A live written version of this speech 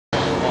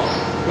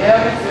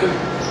Yeah, me too.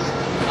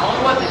 I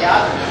wonder what the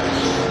guys are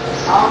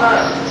doing. I don't know.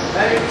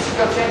 Maybe we should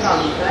go check on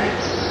them, you think?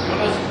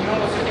 You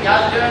wanna go see what the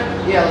guys are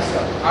doing? Yeah, let's go.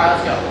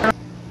 Alright, let's go.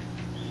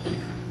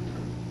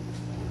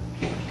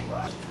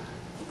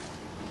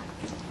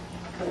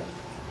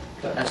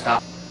 Let's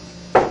stop.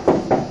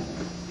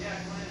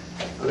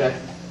 Okay.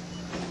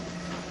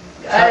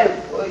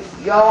 Hey,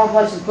 y'all wanna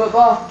play some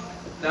football?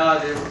 No,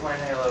 dude, we're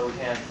playing Halo, we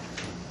can't.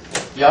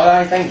 Y'all got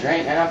anything to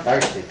drink? Man, I'm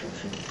thirsty.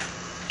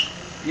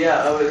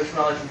 Yeah, oh, there's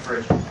not like in the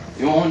fridge.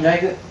 You want one,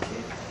 Jacob?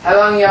 How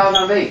long y'all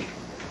gonna be?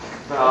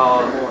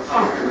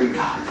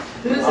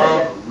 Who's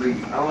that? I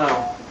don't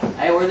know.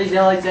 Hey, where are these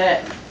LAs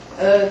at?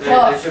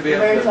 Top. They should be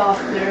very up top.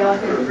 They're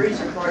like in the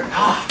freezer part.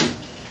 I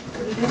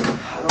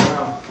don't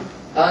know.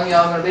 How long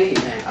y'all gonna be, you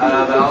think?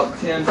 About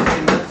 10,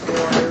 15 minutes more.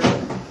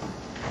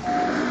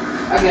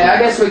 Okay, I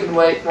guess we can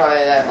wait probably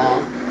that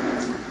long.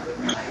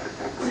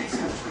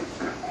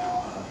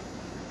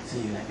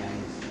 See who that guy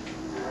is.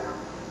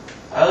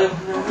 I don't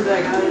even know who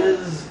that guy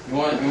is. You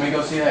want me to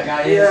go see who that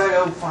guy is? Yeah,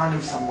 go find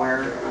him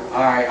somewhere.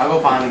 Alright, I'll go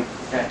find him.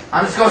 Okay.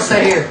 I'm just gonna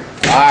stay here.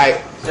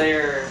 Alright. Stay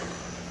here.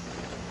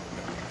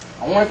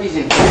 I wonder if he's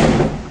in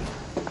here.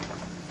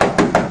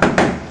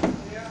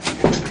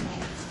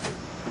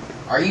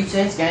 Are you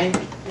tense, gang?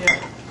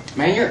 Yeah.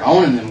 Man, you're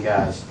owning them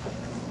guys.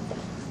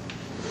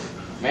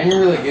 Man,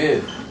 you're really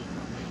good.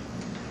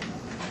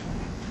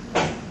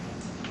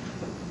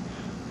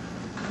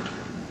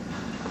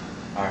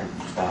 Alright,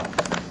 stop.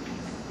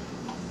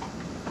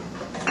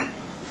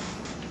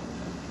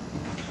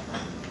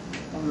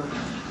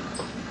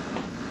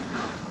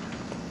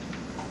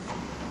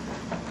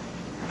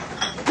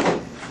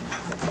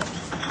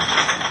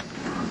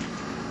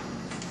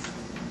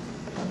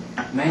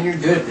 Man, you're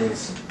good at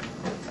this.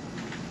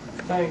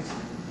 Thanks.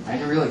 Man,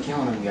 you're really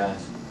killing them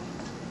guys.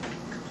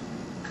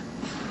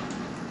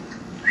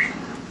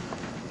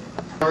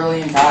 I'm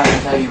really tired, I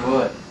tell you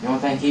what. The only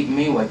thing keeping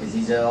me awake is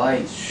these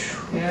LAs.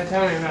 Yeah,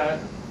 tell me about it.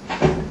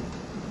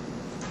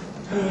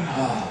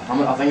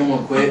 I think I'm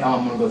gonna quit.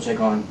 I'm gonna go check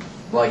on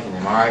Blake and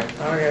them, alright?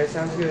 Okay,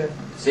 sounds good.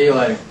 See you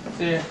later.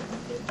 See ya.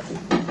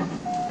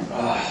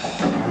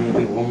 I need to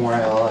be one more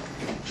LA.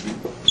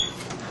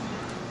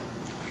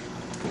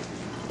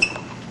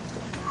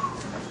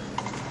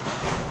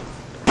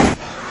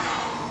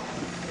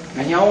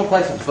 Man, y'all wanna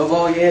play some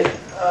football yet?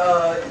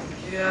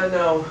 Yeah,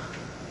 no.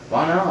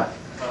 Why not?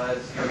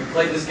 Have you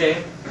played this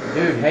game?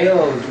 Dude,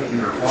 Halo's getting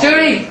your car.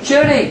 Shooty!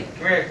 Shooty!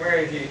 Come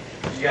here,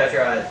 you gotta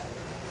try it.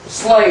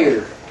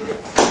 Slayer.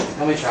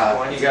 Let me try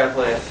One, it. you gotta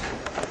play it.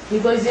 He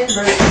plays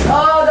invert.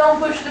 Oh, don't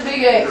push the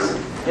big X.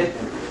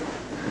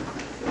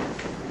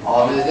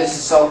 Oh, dude, this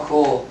is so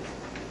cool.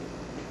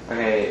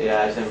 Okay,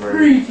 yeah, it's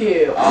inverted.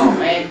 3-2. Oh,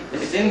 man,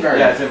 it's inverted.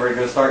 Yeah, it's inverted.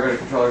 Go start, go to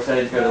controller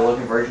settings, go to look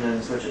conversion,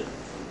 and switch it.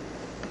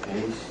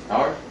 Okay,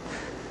 start.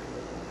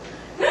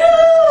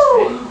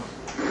 No!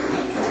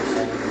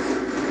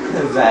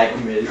 Zach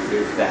admitted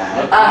to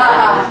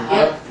that.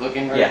 Yep. Look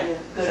inverted. Yeah.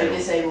 Go to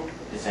disable.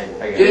 Disable.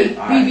 Okay. Dude,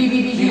 Beep, beep,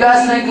 beep, beep, you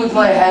guys think we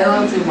play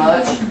Halo too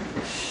much?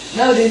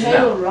 No, dude,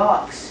 Halo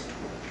rocks.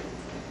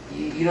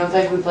 You don't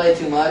think we play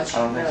too much? I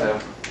don't think so.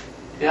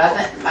 Dude,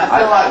 I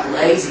feel like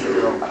lazy,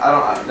 though.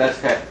 That's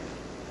okay.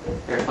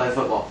 Here, play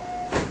football.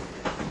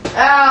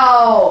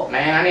 Ow!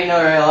 Man, I need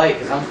another LA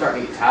because I'm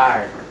starting to get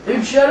tired.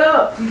 Dude, shut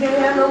up. You can't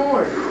have no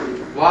more.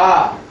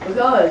 Why?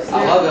 Because.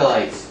 I love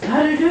LAs.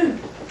 I do too.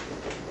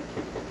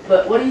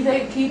 But what do you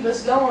think keep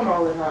us going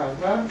all the time,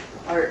 huh?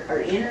 Our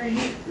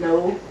energy?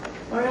 No.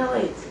 Our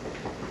LAs.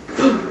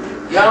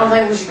 Y'all don't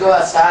think we should go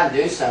outside and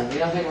do something? You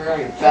don't think we're going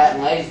to get fat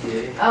and lazy, do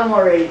you? I'm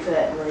already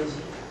fat and lazy.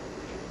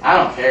 I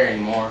don't care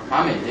anymore.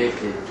 I'm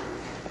addicted.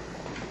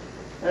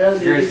 I know,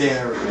 dude. Greatest game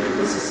ever made.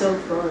 This is so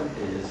fun.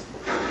 It is.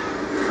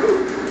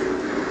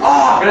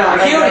 Oh, Get out,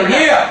 kill get out, him,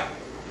 get yeah!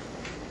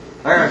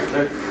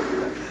 There.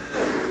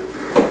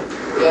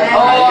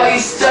 Oh,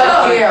 he's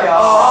stuck here.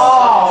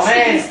 Oh,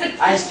 man.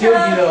 I just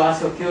killed you, though. I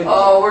still killed you.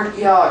 Oh, where'd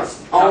y'all?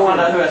 I'll find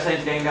out who that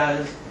Saints game guy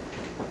is.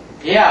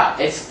 Yeah,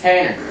 it's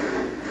Tanner.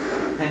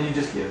 And you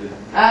just give it.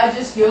 I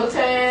just killed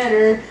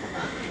Tanner.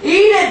 Eat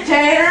it,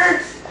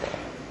 Tanner!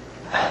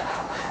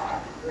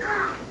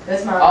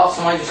 That's my. Oh,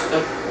 somebody just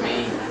stuck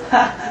me.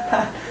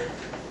 That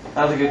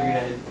was a good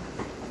grenade.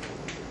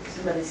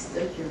 Somebody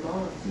stuck your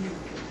mom,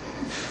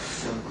 too.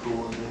 So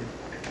cool, dude.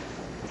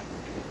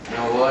 You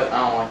know what?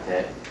 I don't like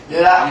that.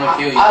 Dude, I'm gonna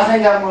kill you. I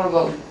think I'm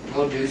gonna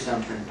go do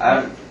something.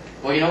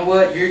 Well, you know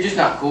what? You're just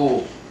not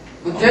cool.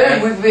 Dude,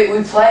 Okay.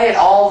 we play it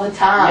all the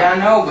time. Yeah, I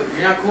know, but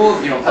you're not cool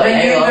if you don't play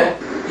Halo.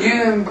 You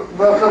even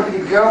broke up with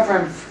your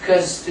girlfriend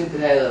because of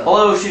stupid Halo.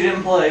 Hello, she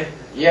didn't play.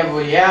 Yeah,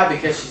 well, yeah,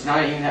 because she's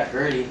not even that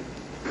pretty.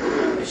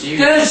 If she,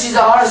 Dude, she's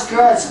the hottest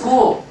girl at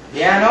school.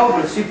 yeah, I know,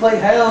 but if she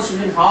played Halo, she'd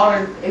been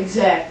hotter.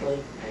 Exactly.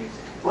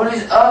 What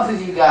is up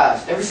with you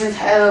guys? Ever since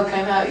Halo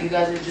came out, you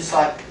guys are just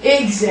like,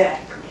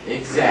 exactly.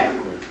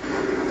 Exactly.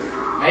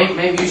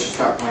 Maybe you should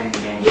start playing the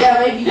game.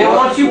 Yeah, maybe. Yeah,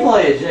 why don't you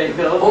play it, Jacob?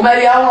 Well,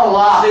 maybe I want to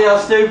laugh. See how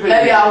stupid.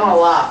 Maybe I want to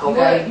laugh.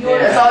 Okay. You wanna-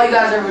 That's all you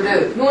guys ever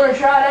do. You want to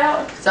try it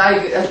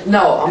out?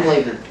 No, I'm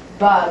leaving.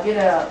 Bye, get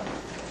out.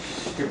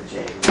 Stupid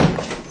Jacob.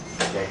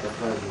 Jake. I'll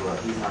tell you what,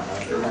 he's not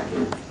nice. He's not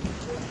good.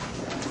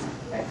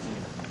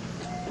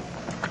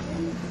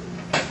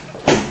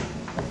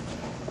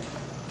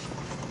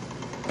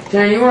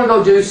 Tanner, you want to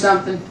go do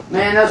something?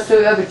 Man, those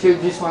other two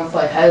just want to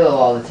play Halo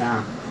all the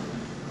time.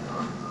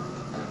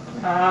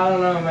 I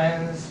don't know,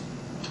 man.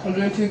 I'm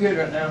doing too good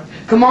right now.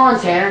 Come on,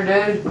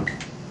 Tanner, dude.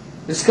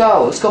 Let's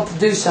go. Let's go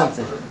do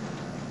something.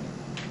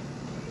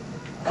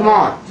 Come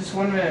on. Just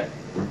 1 minute.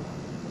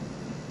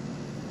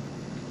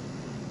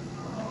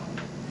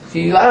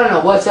 See, I don't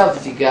know what's up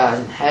with you guys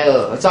in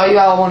Halo. That's all you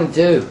all want to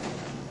do.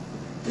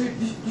 Dude,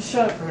 just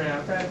shut up for a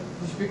minute, okay?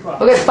 Just be quiet.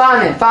 Okay, fine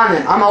then. Fine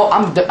then.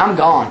 I'm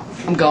gone.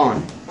 I'm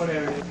gone.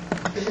 Whatever.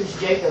 This is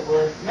Jacob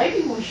left.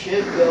 Maybe we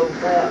should go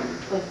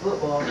play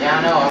football. Yeah,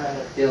 I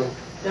know.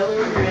 Tell me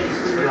when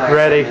you're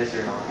ready. Ready.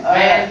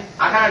 Man,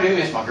 I kind of do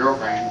miss my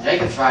girlfriend.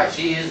 Jacob's right.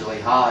 She is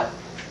really hot.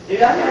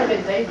 Dude, I've kind of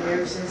been thinking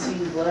ever since he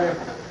left.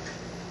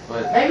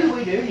 But Maybe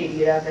we do need to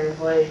get out there and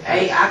play.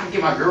 hey, I could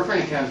get my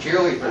girlfriend to come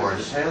cheerlead for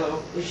us.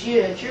 Halo. Is she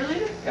a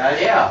cheerleader?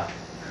 Guys, Yeah.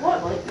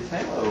 What, Blake? it's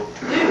Halo.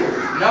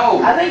 Dude,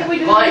 No. I think we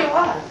do Blake, it a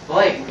lot.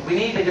 Blake, we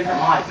need a different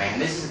life, man.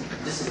 This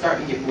is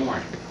starting to get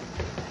boring.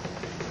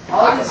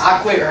 All this,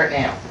 I quit right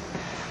now.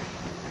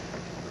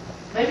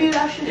 maybe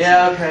I should.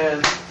 Yeah, okay.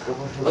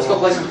 Let's go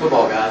play some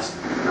football, guys.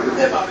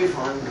 It might be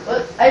fun.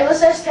 Hey,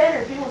 let's ask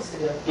Tanner if he wants to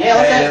go.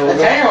 Yeah, Okay, we'll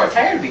go.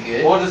 Tanner would be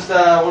good. What he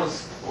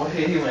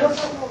Go, wins?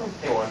 go, go.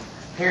 He won.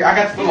 Here, I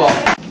got the football.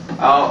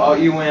 Oh,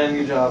 you win.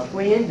 Good job.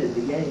 We ended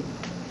the game.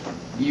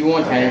 You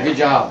won, Tanner. Good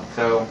job.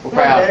 So We're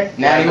proud. Okay.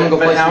 Now you want to go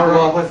but play now some we're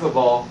football? gonna play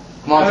football.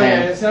 Come on, Okay,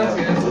 Tanner. it sounds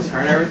good. Let's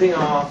turn everything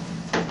off.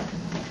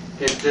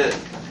 Hit it.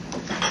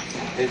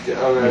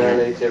 Oh, no,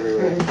 it's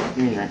everywhere.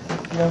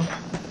 No.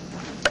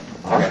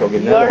 I'll go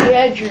get You already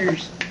had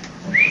yours.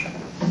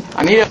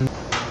 I need a.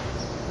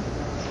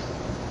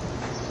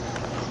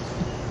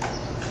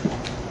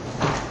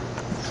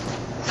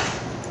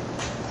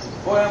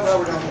 Boy, I'm glad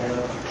we're down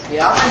here.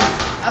 Yeah,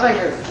 I think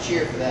there's a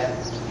cheer for that.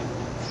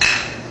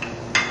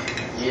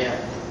 Yeah.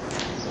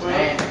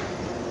 Man,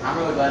 I'm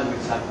really glad we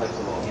decided to play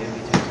football again. Me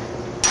too.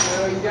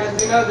 So you guys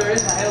do know there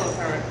is a Halo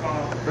tournament going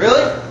on.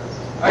 Really?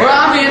 Well,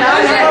 I'm in.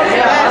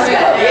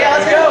 Yeah,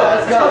 let's go.